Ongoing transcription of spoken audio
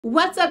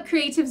What's up,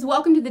 creatives?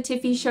 Welcome to the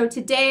Tiffy Show.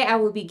 Today I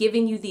will be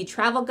giving you the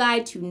travel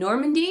guide to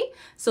Normandy,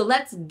 so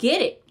let's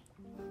get it.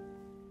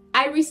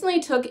 I recently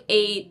took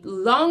a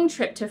long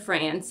trip to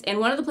France, and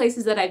one of the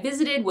places that I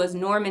visited was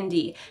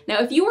Normandy. Now,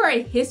 if you are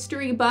a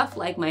history buff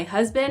like my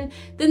husband,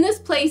 then this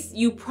place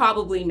you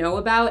probably know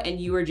about and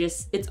you are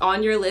just, it's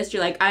on your list.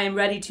 You're like, I am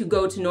ready to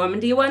go to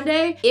Normandy one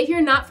day. If you're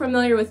not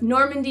familiar with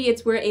Normandy,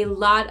 it's where a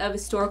lot of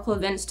historical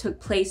events took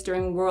place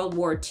during World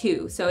War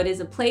II. So it is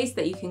a place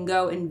that you can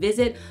go and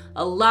visit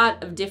a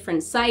lot of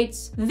different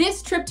sites.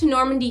 This trip to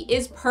Normandy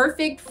is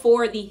perfect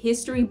for the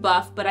history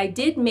buff, but I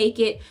did make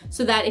it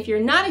so that if you're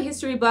not a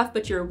history buff,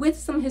 but you're with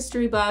some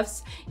history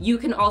buffs, you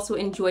can also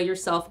enjoy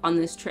yourself on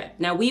this trip.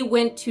 Now, we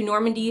went to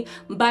Normandy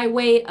by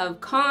way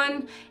of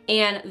Caen,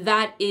 and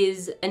that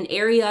is an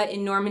area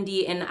in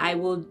Normandy, and I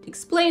will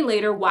explain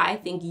later why I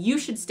think you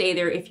should stay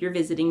there if you're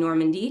visiting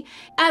Normandy.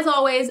 As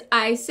always,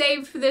 I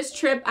saved for this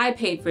trip, I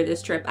paid for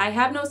this trip. I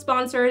have no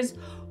sponsors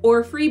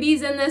or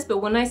freebies in this, but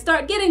when I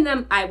start getting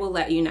them, I will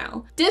let you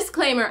know.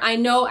 Disclaimer, I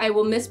know I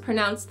will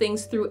mispronounce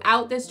things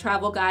throughout this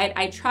travel guide.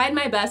 I tried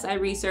my best, I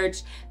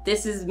researched.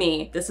 This is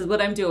me, this is what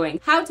I'm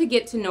doing. How to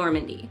get to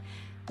Normandy.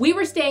 We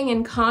were staying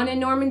in Caen in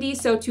Normandy,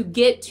 so to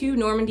get to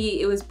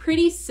Normandy, it was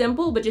pretty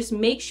simple, but just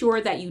make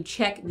sure that you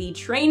check the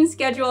train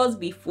schedules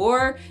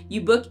before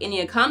you book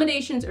any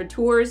accommodations or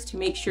tours to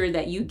make sure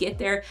that you get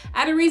there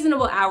at a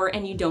reasonable hour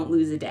and you don't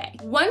lose a day.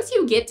 Once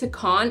you get to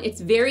Caen,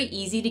 it's very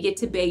easy to get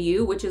to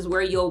Bayeux, which is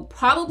where you'll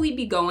probably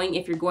be going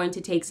if you're going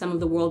to take some of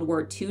the World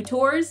War II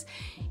tours.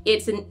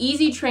 It's an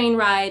easy train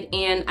ride,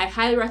 and I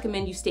highly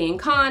recommend you stay in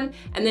Caen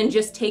and then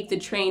just take the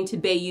train to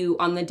Bayeux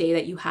on the day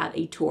that you have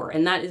a tour.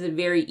 And that is a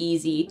very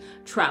easy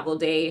travel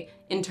day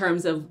in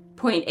terms of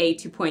point A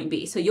to point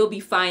B. So you'll be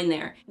fine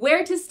there.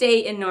 Where to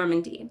stay in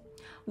Normandy?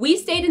 We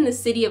stayed in the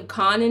city of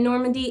Caen in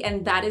Normandy,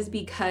 and that is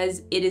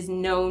because it is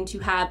known to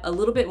have a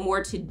little bit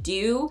more to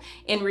do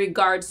in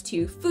regards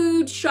to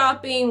food,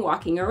 shopping,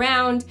 walking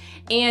around,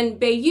 and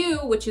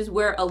Bayeux, which is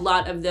where a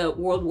lot of the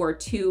World War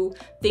II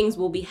things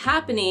will be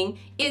happening,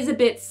 is a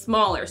bit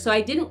smaller. So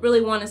I didn't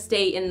really want to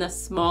stay in the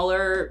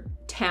smaller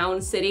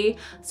town city.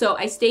 So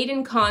I stayed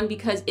in Caen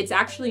because it's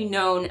actually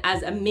known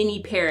as a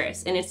mini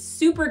Paris, and it's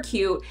super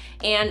cute,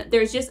 and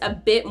there's just a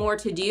bit more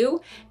to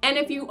do. And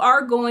if you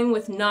are going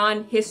with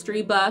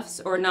non-history buffs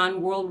or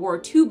non-World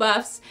War II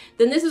buffs,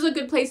 then this is a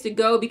good place to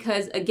go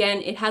because, again,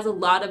 it has a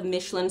lot of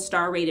Michelin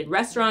star rated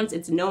restaurants.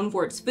 It's known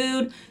for its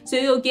food. So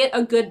you'll get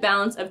a good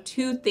balance of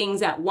two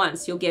things at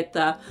once. You'll get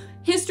the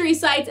history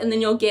sites, and then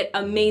you'll get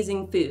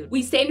amazing food.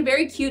 We stayed in a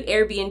very cute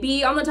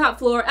Airbnb on the top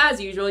floor, as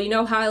usual. You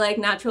know how I like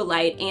natural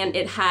light, and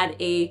it had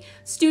a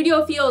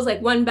studio feel. It was like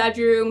one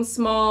bedroom,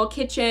 small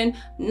kitchen,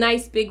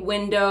 nice big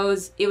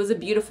windows. It was a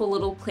beautiful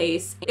little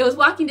place. It was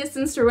walking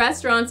distance to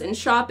restaurants and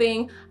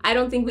shopping. I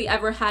don't think we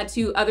ever had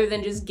to, other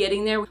than just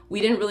getting there.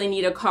 We didn't really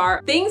need a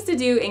car. Things to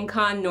do in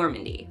Caen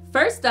Normandy.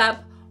 First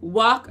up,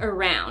 walk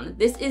around.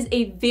 This is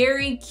a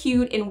very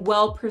cute and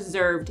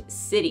well-preserved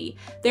city.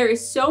 There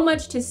is so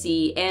much to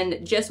see,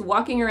 and just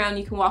walking around,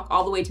 you can walk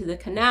all the way to the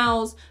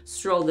canals,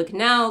 stroll the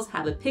canals,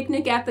 have a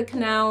picnic at the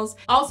canals.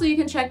 Also, you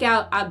can check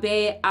out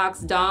Abbaye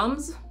aux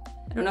Dames.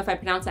 I don't know if I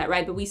pronounced that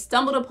right, but we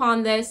stumbled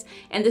upon this,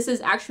 and this is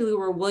actually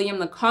where William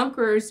the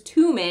Conqueror's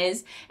tomb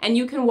is, and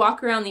you can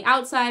walk around the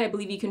outside. I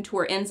believe you can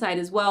tour inside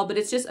as well, but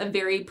it's just a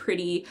very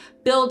pretty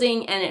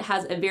building, and it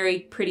has a very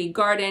pretty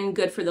garden,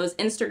 good for those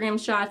Instagram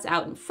shots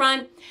out in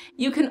front.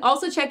 You can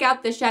also check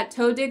out the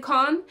Chateau de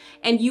Caen,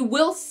 and you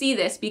will see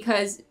this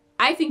because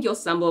I think you'll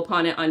stumble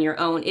upon it on your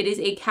own. It is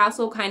a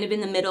castle kind of in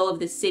the middle of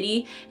the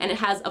city, and it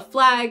has a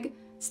flag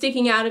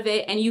sticking out of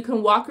it, and you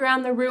can walk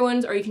around the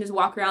ruins or you can just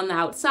walk around the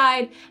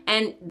outside,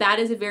 and that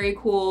is a very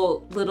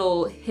cool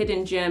little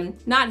hidden gem.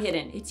 Not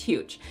hidden, it's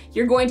huge.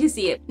 You're going to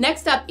see it.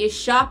 Next up is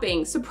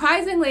shopping.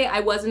 Surprisingly,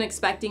 I wasn't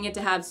expecting it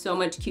to have so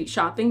much cute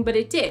shopping, but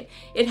it did.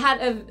 It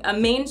had a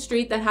main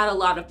street that had a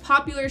lot of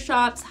popular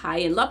shops,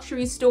 high-end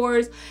luxury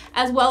stores,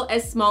 as well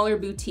as smaller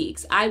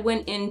boutiques. I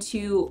went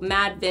into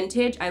Mad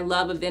Vintage. I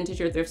love a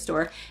vintage or thrift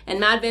store, and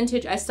Mad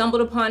Vintage, I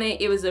stumbled upon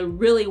it. It was a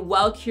really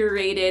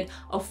well-curated,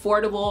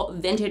 affordable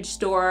vintage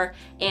store,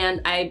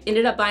 and I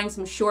ended up buying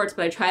some shorts,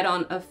 but I tried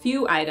on a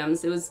few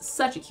items. It was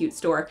such a cute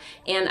store,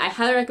 and I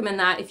highly recommend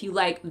that if you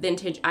like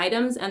vintage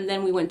items. And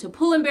then we went to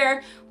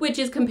Pull&Bear, which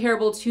is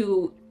comparable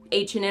to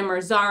H&M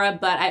or Zara,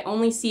 but I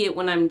only see it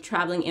when I'm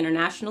traveling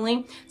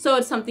internationally, so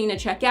it's something to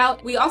check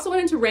out. We also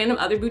went into random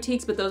other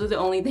boutiques, but those are the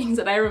only things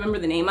that I remember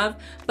the name of.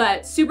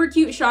 But super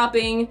cute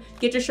shopping.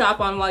 Get your shop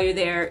on while you're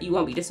there. You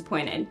won't be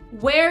disappointed.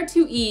 Where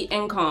to eat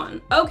in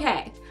Caen?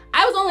 Okay,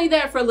 I was only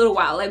there for a little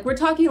while. Like, we're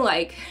talking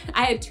like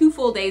I had 2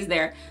 full days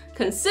there.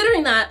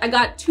 Considering that, I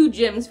got 2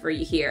 gems for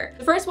you here.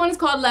 The first one is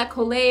called La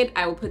Collade.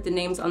 I will put the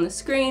names on the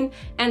screen.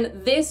 And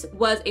this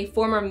was a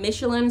former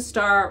Michelin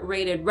star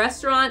rated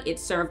restaurant. It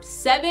served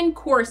 7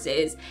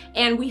 courses,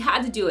 and we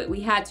had to do it.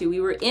 We had to.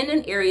 We were in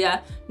an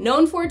area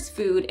known for its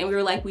food, and we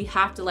were like, we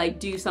have to like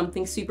do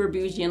something super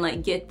bougie and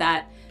like get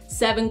that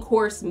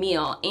 7-course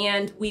meal.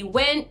 And we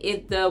went,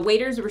 the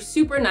waiters were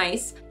super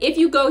nice. If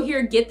you go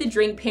here, get the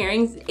drink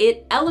pairings,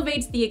 it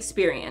elevates the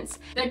experience.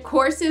 The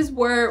courses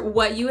were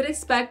what you would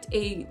expect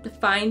a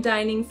fine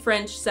dining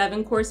French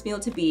 7-course meal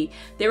to be.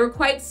 They were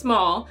quite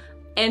small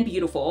and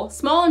beautiful.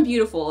 Small and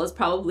beautiful is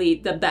probably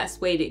the best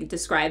way to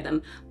describe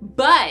them,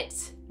 but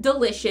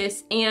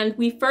delicious. And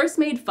we first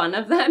made fun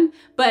of them,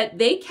 but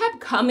they kept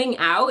coming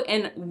out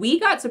and we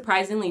got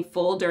surprisingly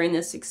full during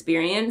this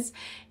experience.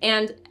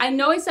 And I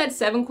know I said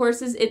 7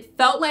 courses, it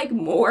felt like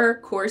more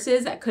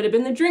courses. That could have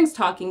been the drinks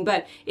talking,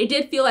 but it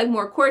did feel like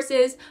more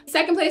courses.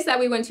 Second place that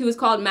we went to was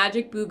called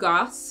Magic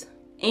Bugos.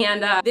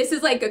 And this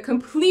is like a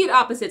complete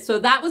opposite. So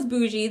that was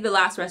bougie, the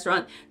last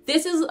restaurant.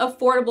 This is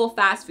affordable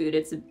fast food.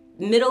 It's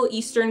Middle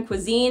Eastern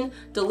cuisine,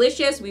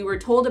 delicious. We were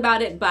told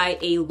about it by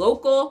a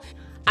local.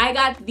 I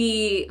got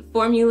the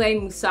formule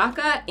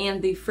moussaka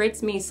and the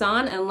frites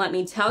maison, and let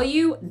me tell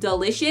you,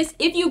 delicious.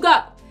 If you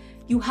go,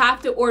 you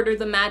have to order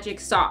the magic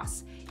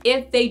sauce.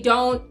 If they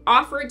don't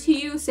offer it to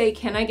you, say,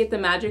 can I get the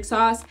magic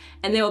sauce?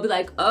 And they will be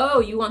like, oh,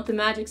 you want the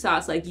magic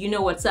sauce, like you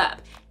know what's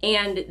up.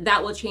 And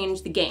that will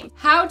change the game.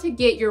 How to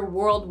get your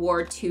World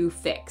War II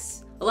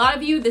fix. A lot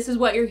of you, this is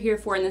what you're here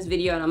for in this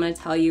video, and I'm gonna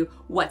tell you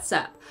what's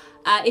up.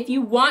 If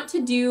you want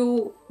to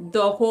do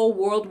the whole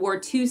World War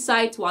II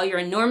sites while you're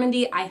in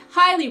Normandy, I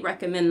highly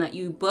recommend that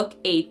you book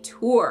a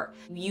tour.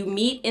 You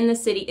meet in the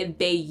city of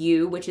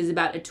Bayeux, which is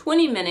about a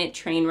 20-minute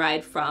train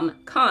ride from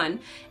Caen,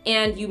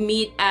 and you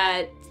meet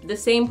at the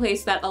same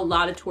place that a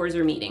lot of tours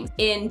are meeting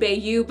in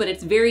Bayeux, but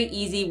it's very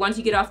easy. Once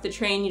you get off the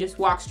train, you just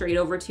walk straight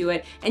over to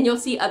it and you'll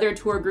see other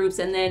tour groups,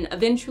 and then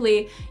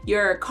eventually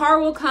your car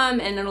will come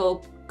and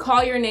it'll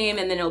call your name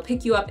and then it'll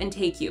pick you up and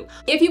take you.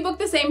 If you book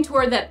the same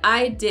tour that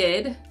I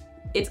did,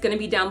 it's gonna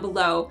be down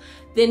below,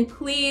 then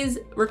please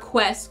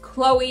request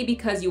Chloe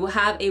because you will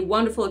have a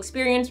wonderful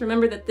experience.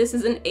 Remember that this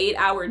is an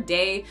 8-hour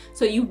day,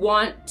 so you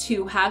want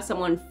to have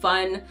someone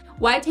fun.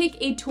 Why take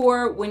a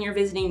tour when you're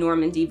visiting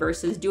Normandy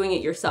versus doing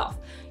it yourself?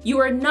 You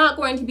are not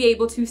going to be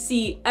able to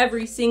see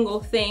every single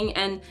thing,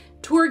 and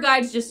tour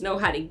guides just know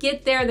how to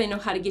get there. They know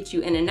how to get you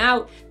in and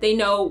out. They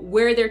know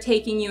where they're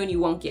taking you and you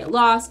won't get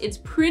lost. It's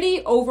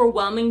pretty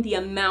overwhelming the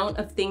amount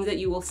of things that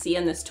you will see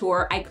in this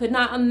tour. I could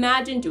not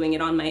imagine doing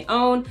it on my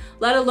own,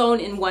 let alone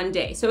in one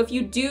day. So if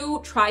you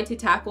do try to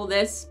tackle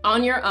this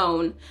on your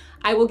own,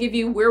 I will give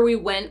you where we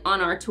went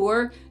on our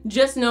tour.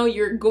 Just know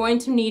you're going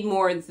to need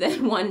more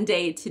than one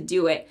day to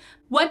do it.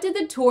 What did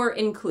the tour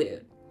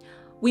include?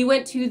 We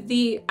went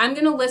to I'm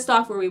gonna list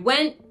off where we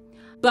went.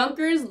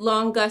 Bunkers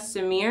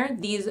Longueuil-sur-Mer.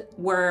 These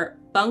were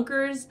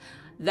bunkers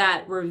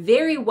that were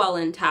very well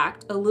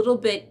intact, a little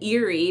bit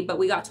eerie, but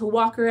we got to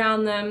walk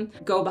around them,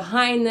 go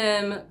behind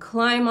them,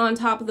 climb on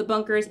top of the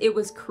bunkers. It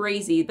was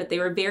crazy, but they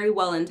were very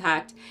well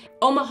intact.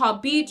 Omaha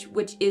Beach,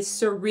 which is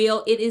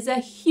surreal. It is a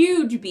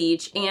huge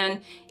beach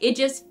and it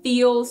just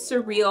feels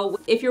surreal.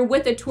 If you're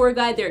with a tour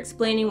guide, they're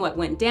explaining what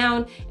went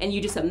down and you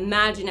just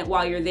imagine it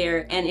while you're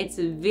there, and it's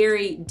a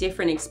very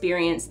different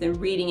experience than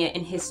reading it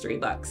in history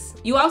books.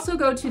 You also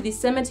go to the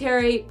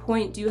cemetery,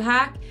 Pointe du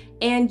Hac,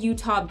 and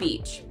Utah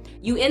Beach.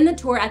 You end the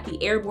tour at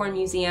the Airborne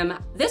Museum.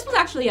 This was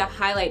actually a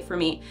highlight for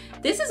me.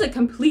 This is a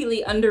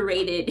completely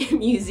underrated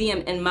museum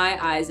in my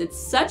eyes. It's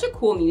such a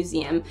cool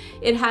museum.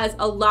 It has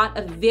a lot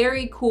of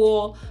very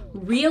cool,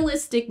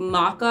 realistic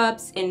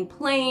mock-ups in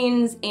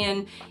planes,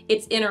 and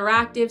it's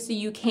interactive, so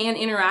you can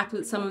interact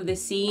with some of the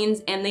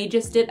scenes, and they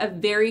just did a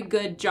very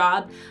good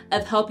job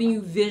of helping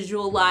you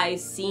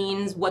visualize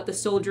scenes, what the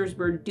soldiers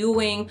were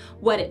doing,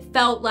 what it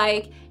felt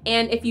like.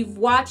 And if you've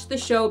watched the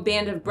show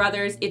Band of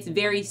Brothers, it's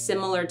very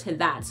similar to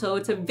that. So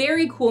it's a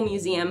very cool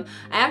museum.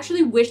 I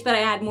actually wish that I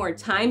had more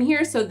time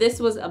here, so this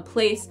was a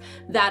place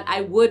that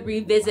I would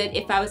revisit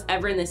if I was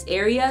ever in this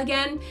area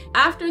again.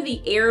 After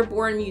the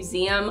Airborne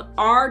Museum,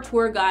 our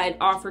tour guide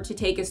offered to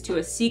take us to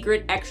a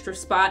secret extra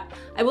spot.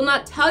 I will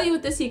not tell you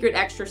what the secret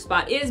extra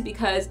spot is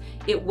because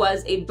it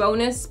was a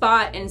bonus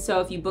spot, and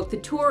so if you book the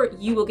tour,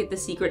 you will get the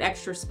secret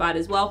extra spot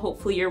as well.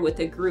 Hopefully you're with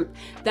a group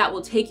that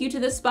will take you to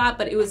the spot,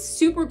 but it was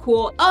super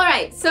cool. All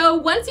right, so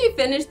once you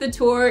finish the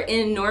tour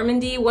in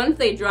Normandy, once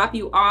they drop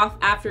you off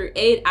after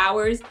 8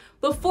 hours,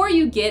 before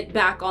you get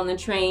back on the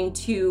train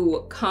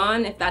to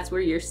Caen, if that's where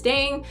you're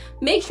staying,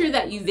 make sure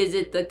that you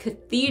visit the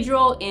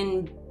cathedral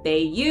in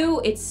Bayeux.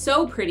 It's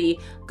so pretty.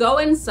 Go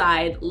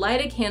inside,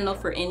 light a candle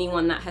for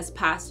anyone that has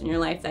passed in your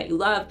life that you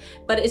love,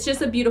 but it's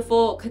just a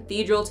beautiful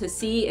cathedral to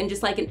see and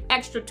just like an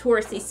extra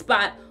touristy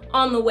spot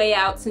on the way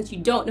out since you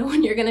don't know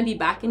when you're gonna be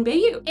back in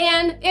Bayeux.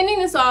 And ending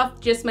this off,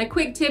 just my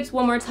quick tips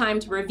one more time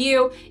to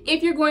review.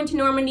 If you're going to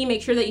Normandy,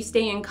 make sure that you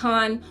stay in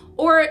Caen,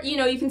 or you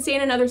know, you can stay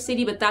in another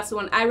city, but that's the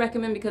one I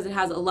recommend because it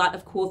has a lot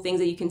of cool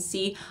things that you can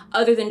see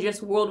other than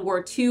just World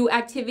War II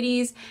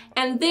activities.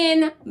 And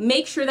then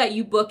make sure that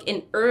you book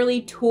an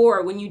early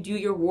tour when you do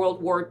your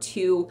World War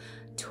II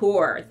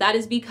tour. That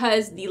is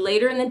because the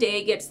later in the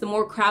day it gets, the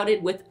more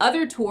crowded with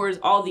other tours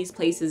all these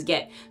places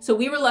get. So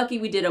we were lucky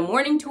we did a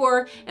morning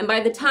tour, and by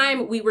the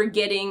time we were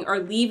getting or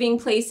leaving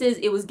places,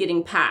 it was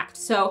getting packed.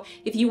 So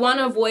if you want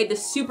to avoid the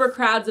super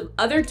crowds of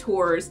other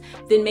tours,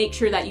 then make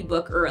sure that you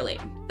book early.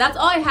 That's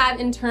all I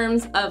have in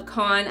terms of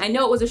Caen. I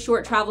know it was a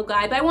short travel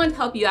guide, but I wanted to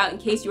help you out in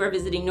case you are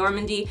visiting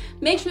Normandy.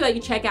 Make sure that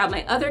you check out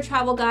my other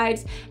travel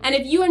guides. And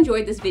if you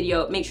enjoyed this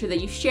video, make sure that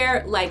you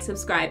share, like,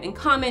 subscribe, and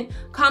comment.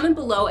 Comment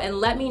below and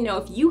let me know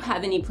if you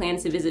have any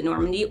plans to visit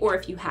Normandy or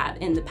if you have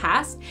in the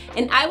past.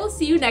 And I will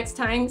see you next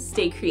time.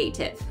 Stay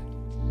creative.